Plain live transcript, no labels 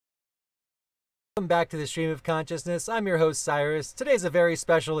Welcome back to the Stream of Consciousness. I'm your host, Cyrus. Today's a very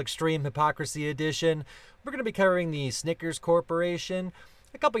special Extreme Hypocrisy edition. We're going to be covering the Snickers Corporation.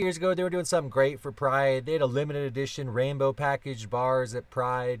 A couple years ago, they were doing something great for Pride. They had a limited edition rainbow packaged bars at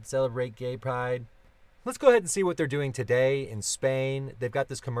Pride, celebrate gay pride. Let's go ahead and see what they're doing today in Spain. They've got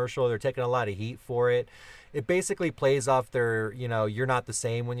this commercial. They're taking a lot of heat for it. It basically plays off their, you're not the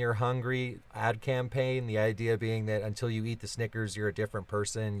same when you're hungry ad campaign. The idea being that until you eat the Snickers, you're a different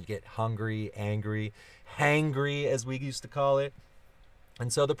person. You get hungry, angry, hangry, as we used to call it.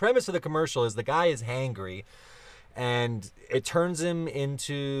 And so the premise of the commercial is the guy is hangry, and it turns him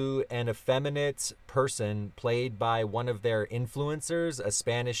into an effeminate person played by one of their influencers, a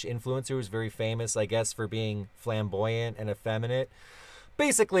Spanish influencer who's very famous, I guess, for being flamboyant and effeminate.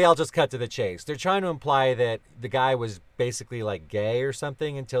 Basically, I'll just cut to the chase. They're trying to imply that the guy was basically like gay or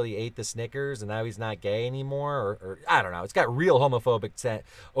something until he ate the Snickers, and now he's not gay anymore, or I don't know. It's got real homophobic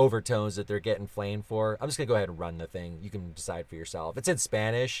overtones that they're getting flamed for. I'm just going to go ahead and run the thing. You can decide for yourself. It's in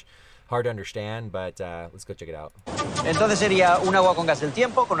Spanish. Hard to understand, but let's go check it out. Entonces sería un agua con gas del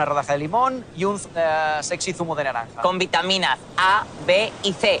tiempo, con una rodaja de limón y un sexy zumo de naranja. Con vitaminas A, B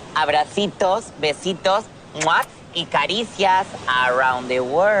y C. Abracitos, besitos, ¡muac! Y caricias around the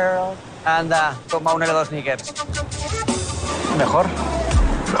world. Anda, toma un helado Snickers. Mejor.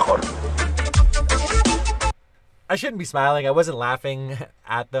 I shouldn't be smiling. I wasn't laughing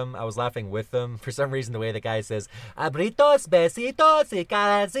at them. I was laughing with them. For some reason, the way the guy says, abritos, besitos, y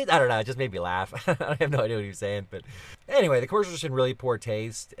caricias. I don't know. It just made me laugh. I have no idea what he was saying. But anyway, the commercial's in really poor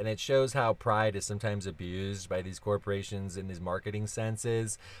taste, and it shows how pride is sometimes abused by these corporations in these marketing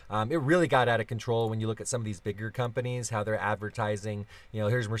senses. It really got out of control when you look at some of these bigger companies, how they're advertising,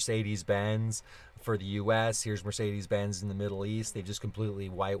 here's Mercedes-Benz for the U.S., here's Mercedes-Benz in the Middle East. They've just completely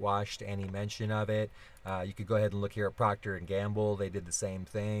whitewashed any mention of it. You could go ahead and look here at Procter & Gamble. They did the same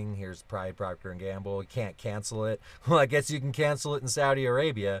thing. Here's Pride, Procter & Gamble. You can't cancel it. Well, I guess you can cancel it in Saudi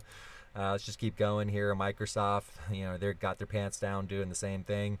Arabia. Let's just keep going here. Microsoft, they've got their pants down doing the same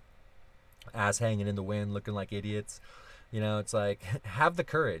thing. Ass hanging in the wind, looking like idiots. It's like, have the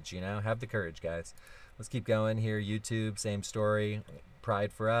courage, have the courage, guys. Let's keep going here. YouTube, same story.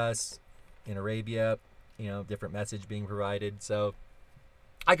 Pride for us. In Arabia, different message being provided. So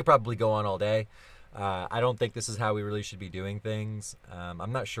I could probably go on all day. I don't think this is how we really should be doing things.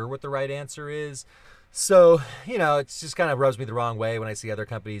 I'm not sure what the right answer is. So, it just kind of rubs me the wrong way when I see other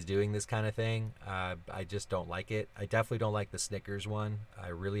companies doing this kind of thing. I just don't like it. I definitely don't like the Snickers one. I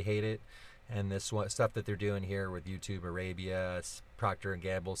really hate it. And this stuff that they're doing here with YouTube Arabia, Procter &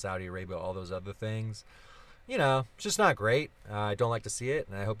 Gamble, Saudi Arabia, all those other things, it's just not great. I don't like to see it,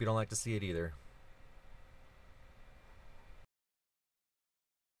 and I hope you don't like to see it either.